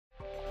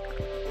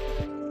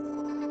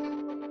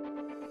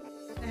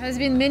has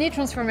been many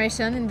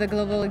transformation in the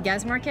global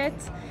gas market.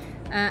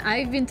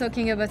 I've been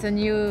talking about a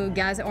new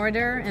gas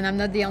order, and I'm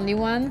not the only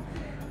one,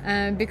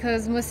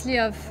 because mostly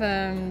of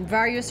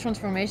various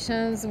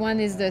transformations. One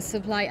is the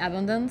supply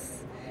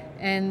abundance,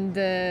 and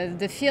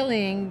the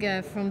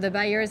feeling from the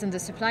buyers and the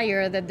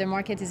supplier that the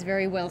market is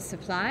very well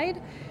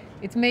supplied.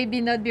 It may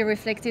not be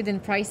reflected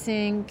in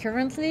pricing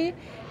currently,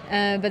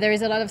 but there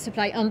is a lot of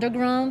supply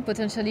underground,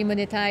 potentially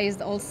monetized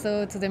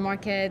also to the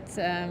market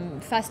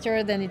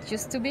faster than it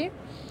used to be.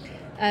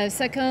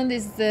 Second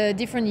is the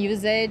different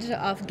usage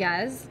of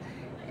gas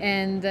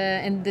and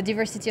the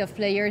diversity of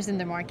players in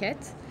the market.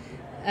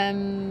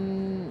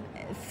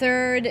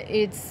 Third,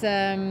 it's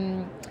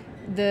the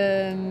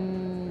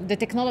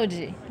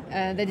technology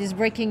that is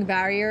breaking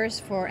barriers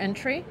for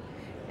entry,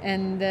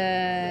 and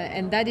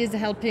that is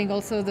helping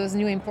also those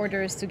new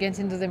importers to get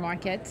into the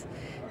market.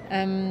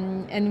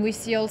 And we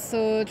see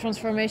also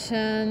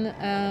transformation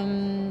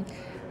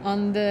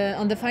on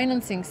the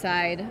financing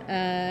side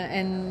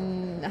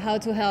and how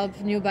to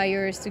help new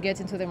buyers to get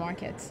into the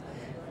market.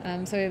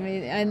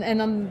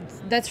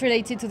 That's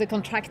related to the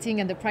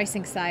contracting and the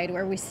pricing side,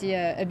 where we see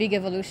a big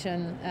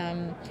evolution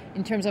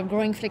in terms of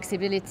growing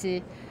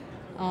flexibility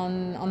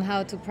on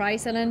how to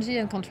price LNG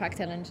and contract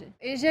LNG.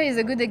 Asia is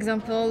a good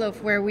example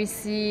of where we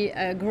see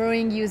a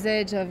growing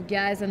usage of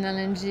gas and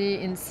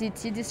LNG in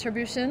city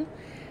distribution.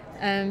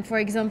 For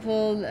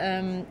example,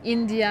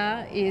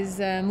 India is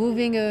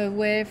moving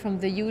away from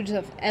the use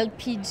of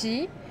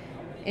LPG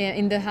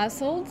in the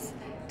households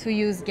to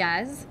use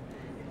gas.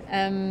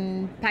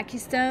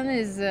 Pakistan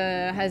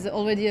has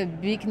already a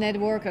big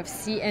network of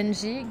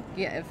CNG,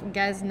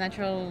 gas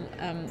natural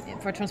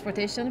for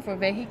transportation for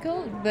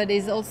vehicle, but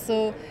is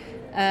also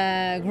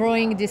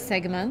growing this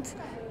segment.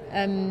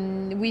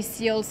 We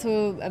see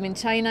also,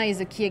 China is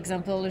a key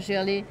example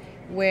usually,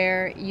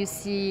 where you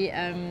see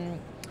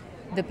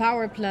the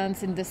power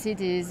plants in the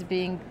cities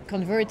being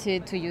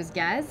converted to use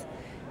gas,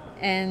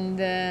 and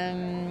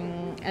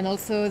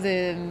also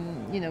the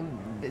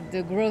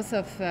growth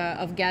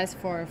of gas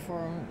for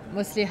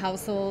mostly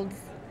households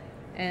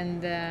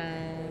and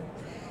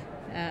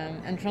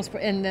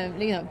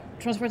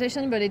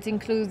transportation, but it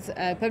includes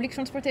public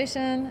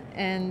transportation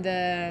and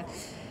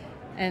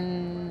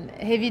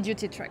heavy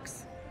duty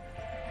trucks.